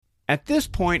At this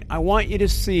point, I want you to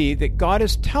see that God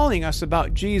is telling us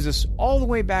about Jesus all the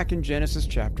way back in Genesis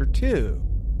chapter 2.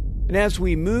 And as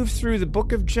we move through the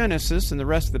book of Genesis and the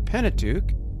rest of the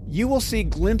Pentateuch, you will see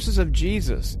glimpses of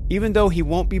Jesus, even though he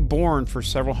won't be born for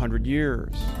several hundred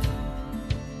years.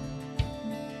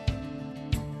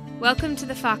 Welcome to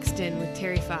the Fox Den with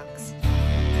Terry Fox.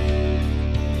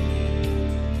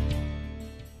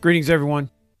 Greetings, everyone,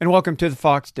 and welcome to the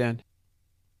Fox Den.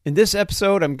 In this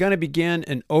episode, I'm going to begin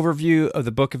an overview of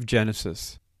the book of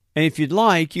Genesis. And if you'd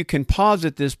like, you can pause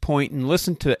at this point and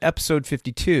listen to episode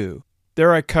 52.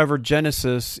 There I covered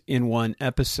Genesis in one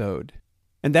episode.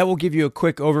 And that will give you a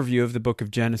quick overview of the book of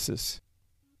Genesis.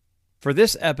 For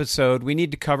this episode, we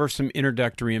need to cover some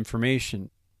introductory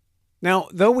information. Now,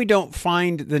 though we don't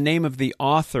find the name of the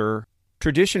author,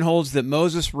 tradition holds that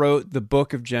Moses wrote the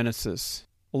book of Genesis,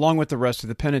 along with the rest of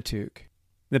the Pentateuch.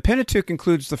 The Pentateuch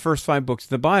includes the first 5 books of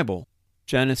the Bible: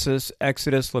 Genesis,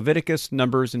 Exodus, Leviticus,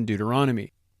 Numbers, and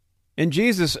Deuteronomy. And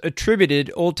Jesus attributed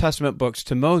Old Testament books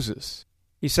to Moses.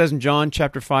 He says in John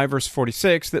chapter 5, verse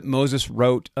 46 that Moses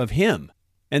wrote of him.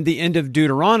 And the end of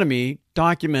Deuteronomy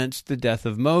documents the death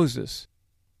of Moses.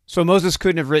 So Moses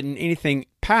couldn't have written anything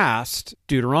past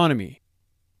Deuteronomy.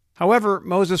 However,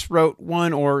 Moses wrote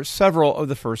one or several of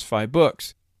the first 5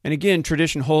 books. And again,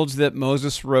 tradition holds that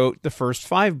Moses wrote the first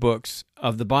 5 books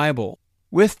of the Bible,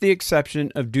 with the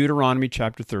exception of Deuteronomy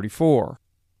chapter 34.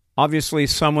 Obviously,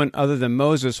 someone other than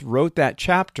Moses wrote that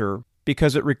chapter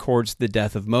because it records the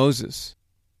death of Moses.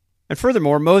 And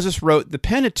furthermore, Moses wrote the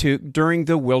Pentateuch during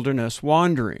the wilderness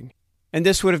wandering. And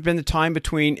this would have been the time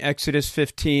between Exodus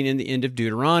 15 and the end of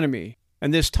Deuteronomy.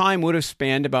 And this time would have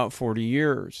spanned about 40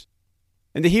 years.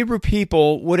 And the Hebrew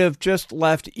people would have just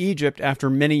left Egypt after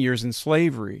many years in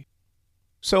slavery.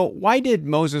 So why did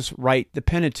Moses write the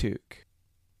Pentateuch?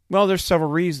 Well, there's several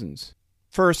reasons.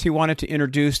 First, he wanted to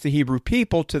introduce the Hebrew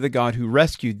people to the God who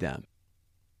rescued them.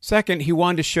 Second, he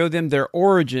wanted to show them their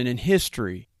origin and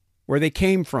history, where they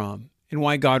came from, and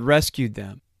why God rescued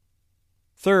them.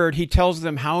 Third, he tells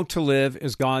them how to live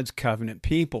as God's covenant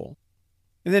people.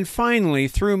 And then finally,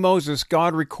 through Moses,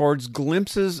 God records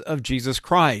glimpses of Jesus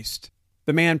Christ,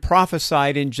 the man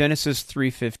prophesied in Genesis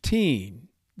 3:15,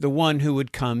 the one who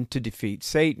would come to defeat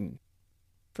Satan.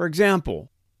 For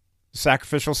example, the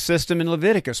sacrificial system in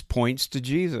Leviticus points to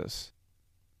Jesus.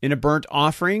 In a burnt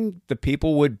offering, the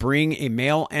people would bring a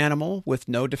male animal with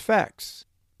no defects,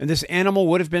 and this animal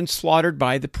would have been slaughtered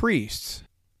by the priests.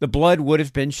 The blood would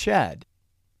have been shed.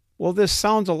 Well, this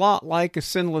sounds a lot like a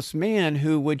sinless man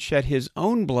who would shed his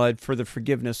own blood for the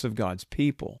forgiveness of God's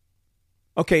people.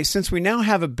 Okay, since we now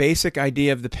have a basic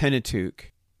idea of the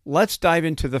Pentateuch, let's dive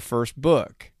into the first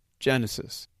book,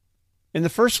 Genesis. In the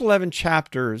first 11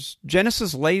 chapters,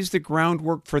 Genesis lays the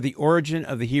groundwork for the origin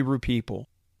of the Hebrew people.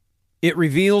 It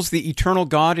reveals the eternal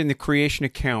God in the creation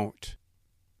account.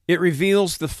 It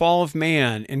reveals the fall of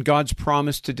man and God's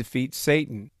promise to defeat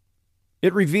Satan.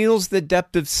 It reveals the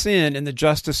depth of sin and the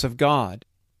justice of God.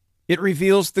 It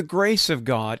reveals the grace of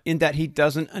God in that he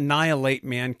doesn't annihilate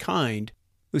mankind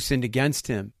who sinned against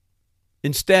him.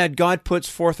 Instead, God puts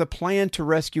forth a plan to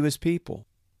rescue his people.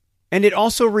 And it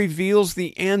also reveals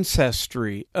the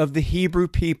ancestry of the Hebrew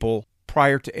people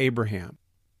prior to Abraham.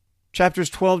 Chapters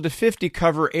 12 to 50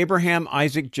 cover Abraham,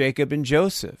 Isaac, Jacob, and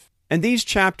Joseph. And these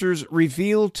chapters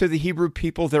reveal to the Hebrew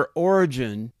people their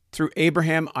origin through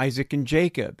Abraham, Isaac, and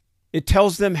Jacob. It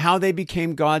tells them how they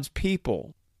became God's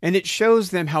people. And it shows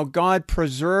them how God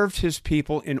preserved his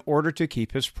people in order to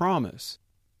keep his promise.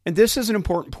 And this is an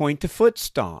important point to foot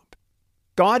stomp.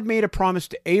 God made a promise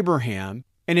to Abraham,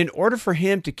 and in order for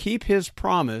him to keep his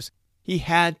promise, he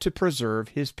had to preserve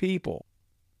his people.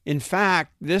 In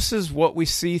fact, this is what we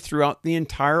see throughout the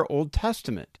entire Old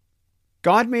Testament.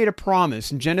 God made a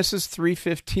promise in Genesis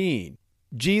 3:15.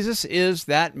 Jesus is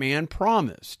that man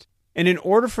promised. And in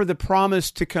order for the promise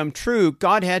to come true,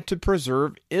 God had to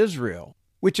preserve Israel,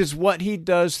 which is what he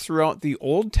does throughout the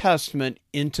Old Testament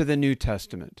into the New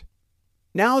Testament.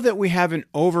 Now that we have an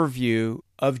overview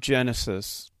of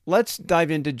Genesis, let's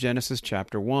dive into Genesis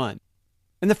chapter 1.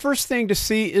 And the first thing to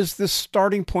see is the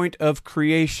starting point of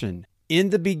creation, in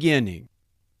the beginning.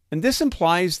 And this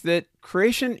implies that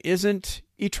creation isn't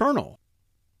eternal.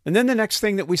 And then the next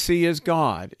thing that we see is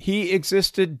God. He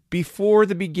existed before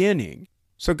the beginning.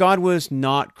 So God was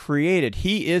not created.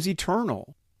 He is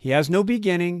eternal. He has no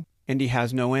beginning and he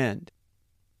has no end.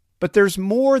 But there's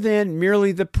more than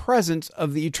merely the presence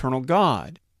of the eternal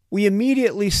God. We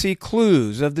immediately see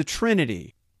clues of the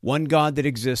Trinity, one God that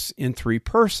exists in 3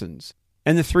 persons.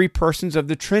 And the 3 persons of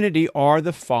the Trinity are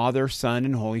the Father, Son,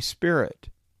 and Holy Spirit.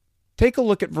 Take a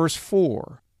look at verse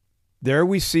 4. There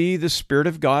we see the Spirit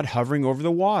of God hovering over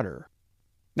the water.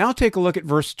 Now take a look at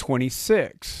verse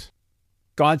 26.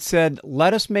 God said,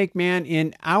 "Let us make man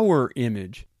in our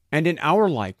image and in our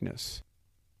likeness."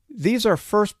 These are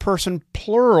first-person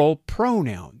plural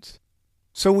pronouns.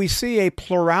 So we see a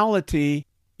plurality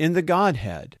in the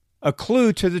Godhead, a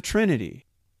clue to the Trinity.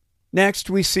 Next,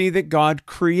 we see that God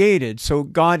created, so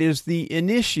God is the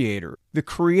initiator, the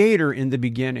creator in the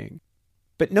beginning.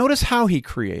 But notice how he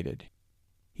created.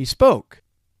 He spoke.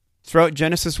 Throughout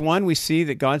Genesis 1, we see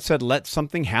that God said, "Let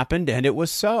something happen," and it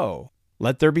was so.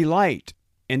 "Let there be light,"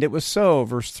 and it was so,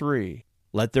 verse 3.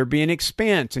 "Let there be an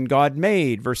expanse," and God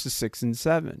made, verses 6 and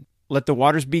 7. "Let the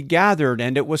waters be gathered,"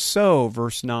 and it was so,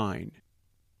 verse 9.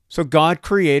 So God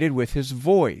created with his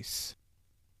voice.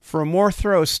 For a more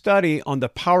thorough study on the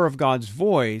power of God's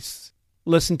voice,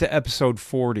 listen to episode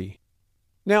 40.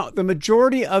 Now, the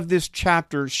majority of this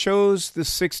chapter shows the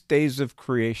 6 days of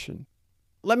creation.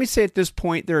 Let me say at this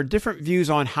point, there are different views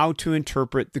on how to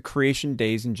interpret the creation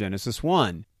days in Genesis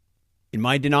 1. In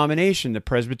my denomination, the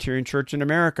Presbyterian Church in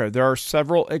America, there are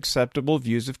several acceptable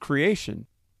views of creation.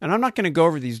 And I'm not going to go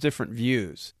over these different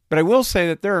views, but I will say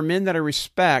that there are men that I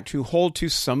respect who hold to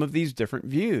some of these different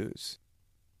views.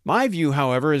 My view,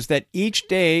 however, is that each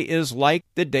day is like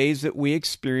the days that we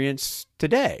experience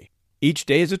today. Each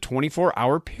day is a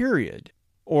 24-hour period,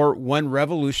 or one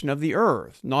revolution of the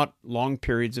earth, not long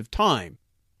periods of time.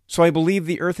 So I believe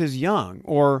the earth is young,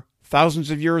 or thousands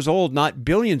of years old, not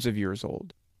billions of years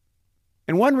old.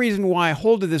 And one reason why I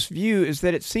hold to this view is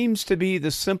that it seems to be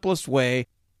the simplest way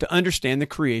to understand the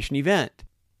creation event.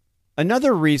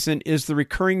 Another reason is the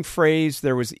recurring phrase,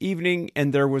 "There was evening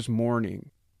and there was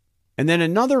morning." And then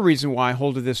another reason why I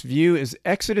hold to this view is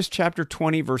Exodus chapter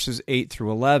 20, verses 8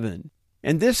 through 11.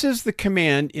 And this is the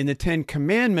command in the 10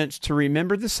 Commandments to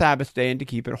remember the Sabbath day and to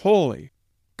keep it holy.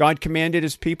 God commanded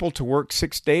his people to work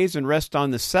 6 days and rest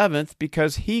on the seventh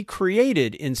because he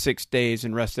created in 6 days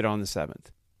and rested on the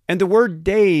seventh. And the word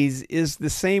days is the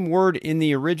same word in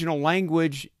the original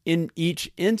language in each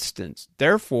instance.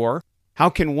 Therefore, how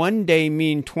can one day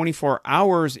mean 24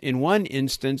 hours in one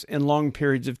instance and long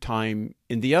periods of time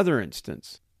in the other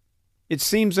instance? It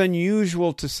seems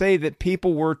unusual to say that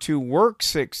people were to work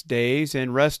 6 days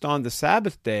and rest on the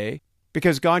Sabbath day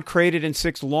because God created in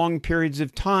 6 long periods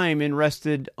of time and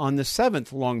rested on the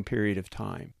 7th long period of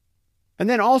time. And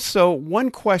then also,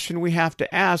 one question we have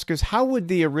to ask is, how would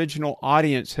the original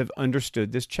audience have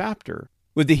understood this chapter?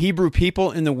 Would the Hebrew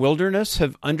people in the wilderness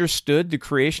have understood the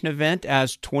creation event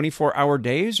as 24-hour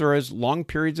days or as long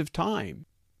periods of time?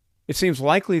 It seems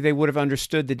likely they would have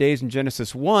understood the days in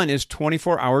Genesis 1 as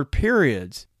 24-hour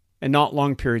periods and not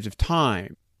long periods of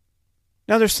time.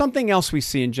 Now, there's something else we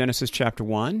see in Genesis chapter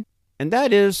 1, and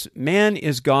that is man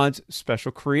is God's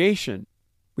special creation.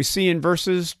 We see in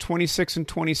verses 26 and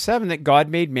 27 that God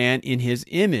made man in his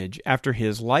image, after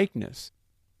his likeness.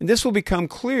 And this will become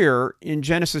clear in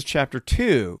Genesis chapter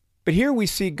 2. But here we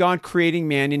see God creating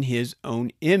man in his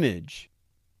own image.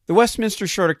 The Westminster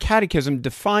Shorter Catechism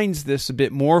defines this a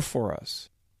bit more for us.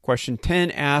 Question 10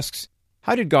 asks,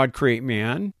 how did God create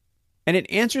man? And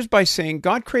it answers by saying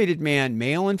God created man,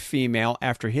 male and female,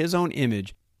 after his own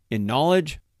image, in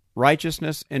knowledge,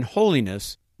 righteousness, and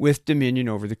holiness, with dominion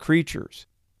over the creatures.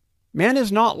 Man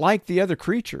is not like the other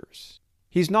creatures.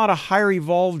 He's not a higher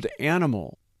evolved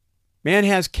animal. Man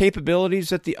has capabilities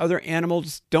that the other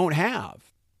animals don't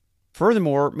have.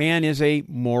 Furthermore, man is a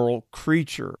moral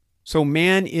creature. So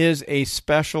man is a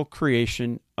special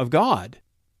creation of God.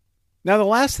 Now, the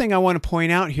last thing I want to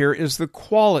point out here is the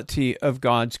quality of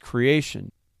God's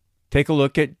creation. Take a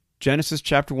look at Genesis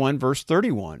chapter 1, verse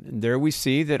 31. And there we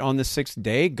see that on the 6th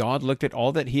day, God looked at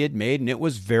all that he had made, and it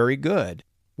was very good.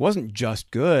 It wasn't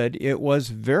just good, it was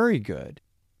very good.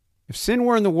 If sin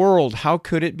were in the world, how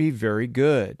could it be very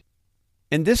good?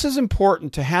 And this is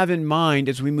important to have in mind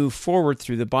as we move forward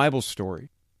through the Bible story.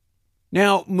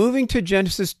 Now, moving to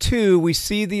Genesis 2, we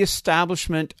see the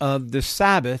establishment of the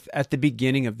Sabbath at the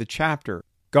beginning of the chapter.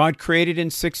 God created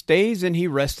in 6 days and he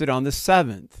rested on the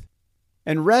 7th.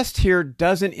 And rest here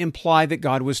doesn't imply that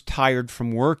God was tired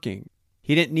from working.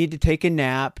 He didn't need to take a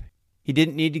nap. He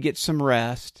didn't need to get some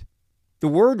rest. The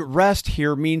word rest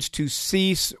here means to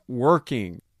cease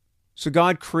working. So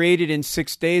God created in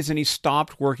 6 days and he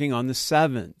stopped working on the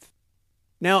 7th.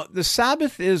 Now, the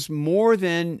Sabbath is more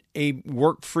than a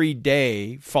work-free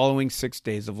day following 6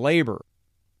 days of labor.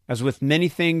 As with many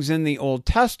things in the Old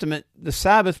Testament, the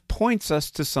Sabbath points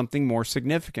us to something more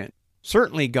significant.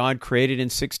 Certainly God created in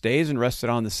 6 days and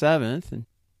rested on the 7th, and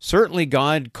certainly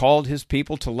God called his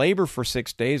people to labor for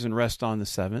 6 days and rest on the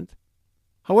 7th.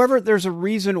 However, there's a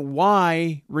reason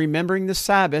why remembering the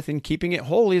Sabbath and keeping it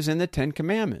holy is in the 10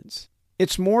 Commandments.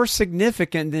 It's more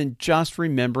significant than just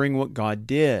remembering what God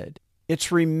did.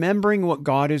 It's remembering what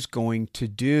God is going to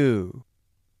do.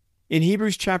 In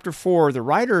Hebrews chapter 4, the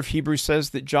writer of Hebrews says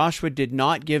that Joshua did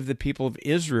not give the people of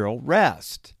Israel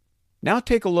rest. Now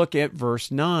take a look at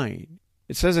verse 9.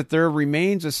 It says that there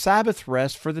remains a Sabbath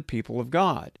rest for the people of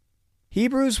God.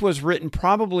 Hebrews was written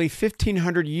probably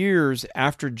 1,500 years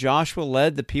after Joshua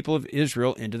led the people of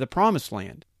Israel into the Promised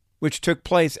Land, which took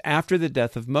place after the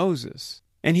death of Moses.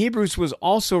 And Hebrews was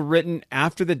also written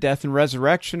after the death and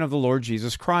resurrection of the Lord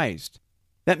Jesus Christ.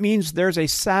 That means there's a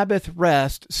Sabbath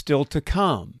rest still to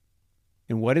come.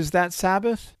 And what is that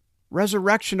Sabbath?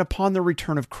 Resurrection upon the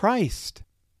return of Christ.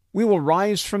 We will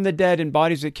rise from the dead in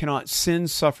bodies that cannot sin,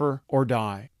 suffer, or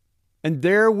die. And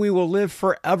there we will live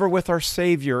forever with our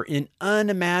Savior in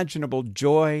unimaginable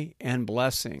joy and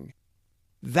blessing.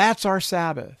 That's our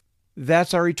Sabbath.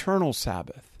 That's our eternal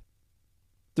Sabbath.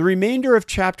 The remainder of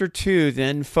chapter 2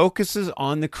 then focuses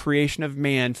on the creation of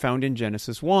man found in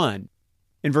Genesis 1.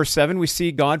 In verse 7, we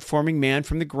see God forming man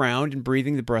from the ground and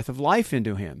breathing the breath of life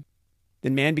into him.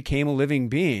 Then man became a living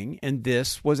being, and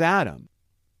this was Adam.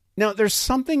 Now, there's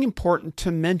something important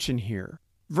to mention here.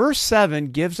 Verse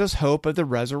 7 gives us hope of the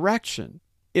resurrection.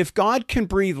 If God can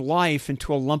breathe life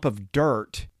into a lump of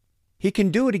dirt, He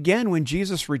can do it again when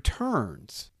Jesus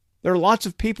returns. There are lots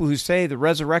of people who say the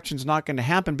resurrection is not going to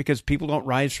happen because people don't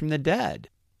rise from the dead.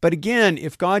 But again,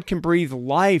 if God can breathe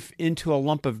life into a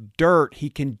lump of dirt, He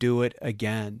can do it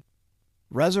again.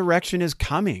 Resurrection is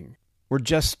coming. We're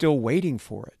just still waiting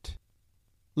for it.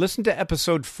 Listen to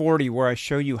episode 40 where I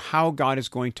show you how God is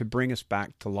going to bring us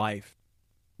back to life.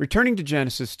 Returning to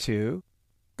Genesis 2,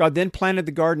 God then planted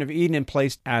the Garden of Eden and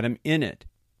placed Adam in it.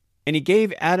 And He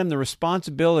gave Adam the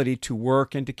responsibility to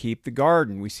work and to keep the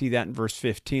garden. We see that in verse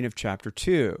 15 of chapter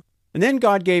 2. And then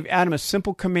God gave Adam a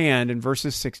simple command in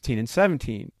verses 16 and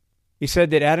 17. He said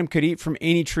that Adam could eat from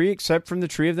any tree except from the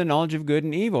tree of the knowledge of good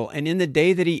and evil. And in the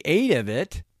day that he ate of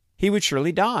it, he would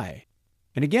surely die.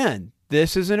 And again,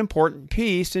 this is an important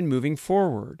piece in moving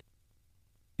forward.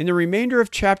 In the remainder of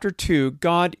chapter 2,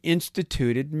 God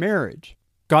instituted marriage.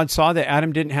 God saw that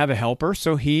Adam didn't have a helper,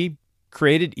 so He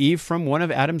created Eve from one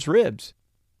of Adam's ribs.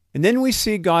 And then we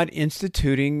see God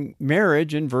instituting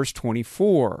marriage in verse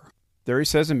 24. There He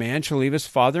says, "A man shall leave his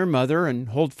father and mother and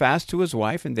hold fast to his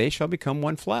wife, and they shall become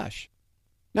one flesh."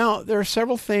 Now, there are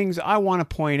several things I want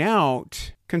to point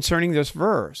out concerning this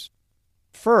verse.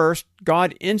 First,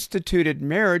 God instituted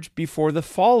marriage before the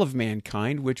fall of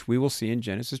mankind, which we will see in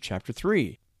Genesis chapter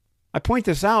 3. I point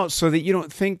this out so that you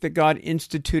don't think that God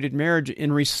instituted marriage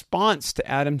in response to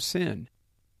Adam's sin.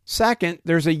 Second,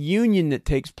 there's a union that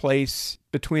takes place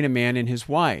between a man and his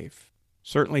wife.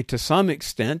 Certainly, to some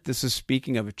extent, this is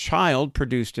speaking of a child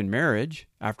produced in marriage.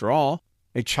 After all,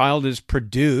 a child is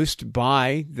produced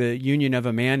by the union of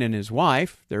a man and his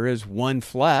wife. There is one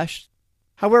flesh.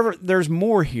 However, there's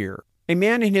more here. A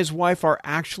man and his wife are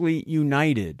actually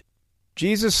united.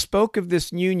 Jesus spoke of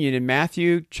this union in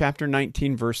Matthew chapter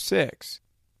 19, verse 6.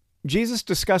 Jesus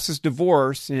discusses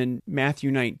divorce in Matthew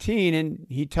 19, and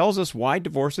He tells us why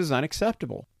divorce is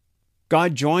unacceptable.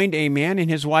 God joined a man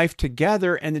and his wife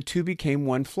together, and the two became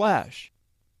one flesh.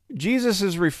 Jesus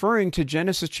is referring to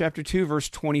Genesis chapter 2, verse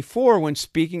 24, when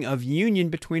speaking of union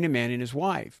between a man and his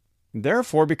wife.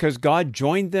 Therefore, because God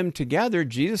joined them together,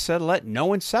 Jesus said, "Let no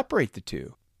one separate the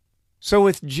two." So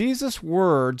with Jesus'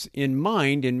 words in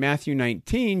mind in Matthew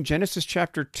 19, Genesis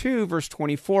chapter 2, verse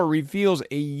 24 reveals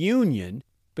a union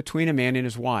between a man and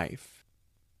his wife.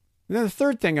 And then the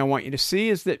third thing I want you to see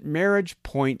is that marriage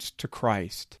points to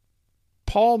Christ.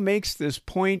 Paul makes this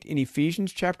point in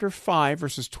Ephesians chapter 5,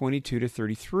 verses 22 to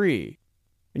 33.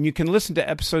 And you can listen to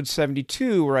episode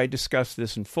 72 where I discuss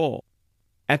this in full.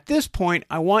 At this point,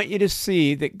 I want you to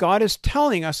see that God is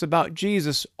telling us about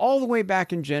Jesus all the way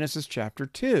back in Genesis chapter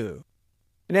 2.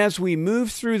 And as we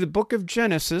move through the book of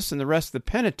Genesis and the rest of the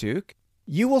Pentateuch,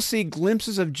 you will see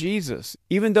glimpses of Jesus,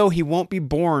 even though He won't be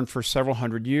born for several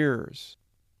hundred years.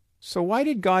 So why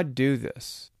did God do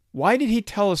this? Why did He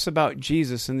tell us about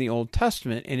Jesus in the Old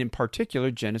Testament, and in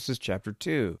particular Genesis chapter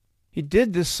 2? He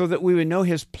did this so that we would know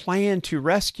His plan to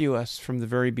rescue us from the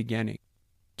very beginning.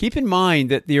 Keep in mind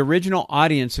that the original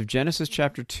audience of Genesis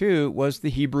chapter 2 was the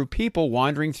Hebrew people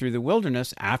wandering through the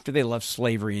wilderness after they left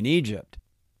slavery in Egypt.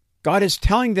 God is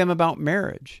telling them about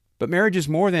marriage, but marriage is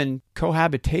more than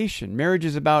cohabitation. Marriage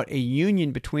is about a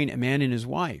union between a man and his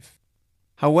wife.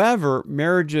 However,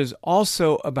 marriage is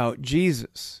also about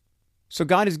Jesus. So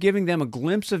God is giving them a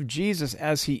glimpse of Jesus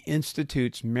as He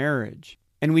institutes marriage.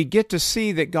 And we get to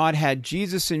see that God had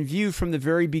Jesus in view from the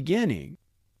very beginning.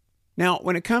 Now,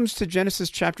 when it comes to Genesis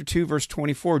chapter 2, verse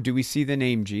 24, do we see the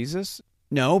name Jesus?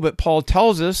 No, but Paul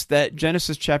tells us that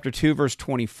Genesis chapter 2, verse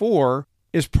 24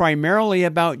 is primarily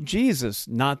about Jesus,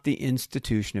 not the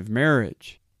institution of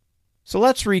marriage. So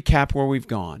let's recap where we've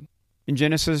gone. In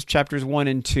Genesis chapters 1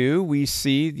 and 2, we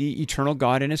see the eternal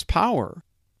God and his power.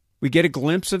 We get a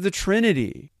glimpse of the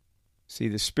Trinity. See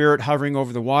the Spirit hovering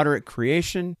over the water at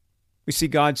creation. We see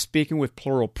God speaking with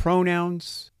plural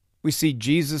pronouns. We see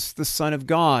Jesus, the Son of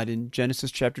God, in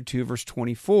Genesis chapter 2, verse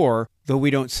 24, though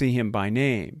we don't see him by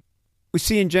name. We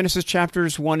see in Genesis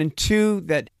chapters 1 and 2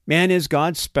 that man is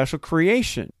God's special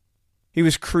creation. He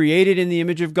was created in the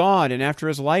image of God and after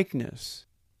his likeness.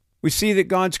 We see that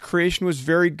God's creation was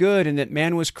very good and that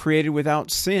man was created without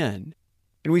sin.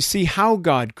 And we see how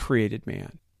God created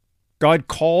man. God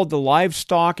called the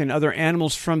livestock and other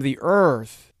animals from the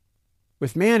earth.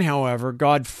 With man, however,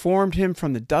 God formed him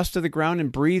from the dust of the ground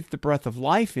and breathed the breath of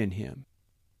life in him.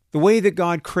 The way that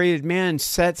God created man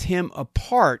sets him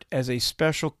apart as a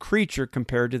special creature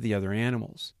compared to the other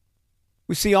animals.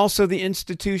 We see also the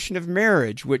institution of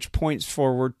marriage, which points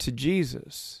forward to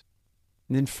Jesus.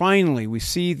 And then finally, we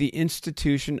see the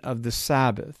institution of the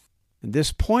Sabbath. And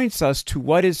this points us to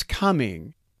what is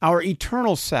coming, our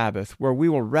eternal Sabbath, where we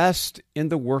will rest in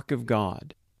the work of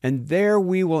God. And there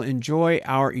we will enjoy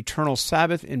our eternal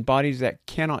Sabbath in bodies that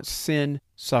cannot sin,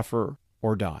 suffer,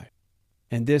 or die.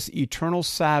 And this eternal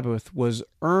Sabbath was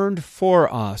earned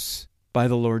for us by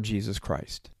the Lord Jesus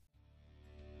Christ.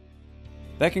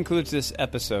 That concludes this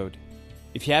episode.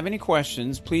 If you have any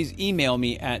questions, please email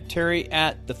me at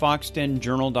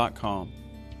terry@thefoxdenjournal.com.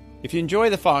 If you enjoy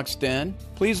The Fox Den,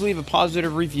 please leave a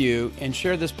positive review and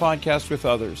share this podcast with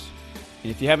others.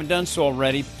 And if you haven't done so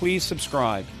already, please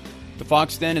subscribe. The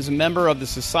Fox Den is a member of the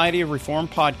Society of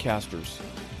Reformed Podcasters.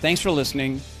 Thanks for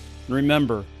listening, and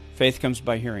remember, faith comes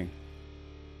by hearing.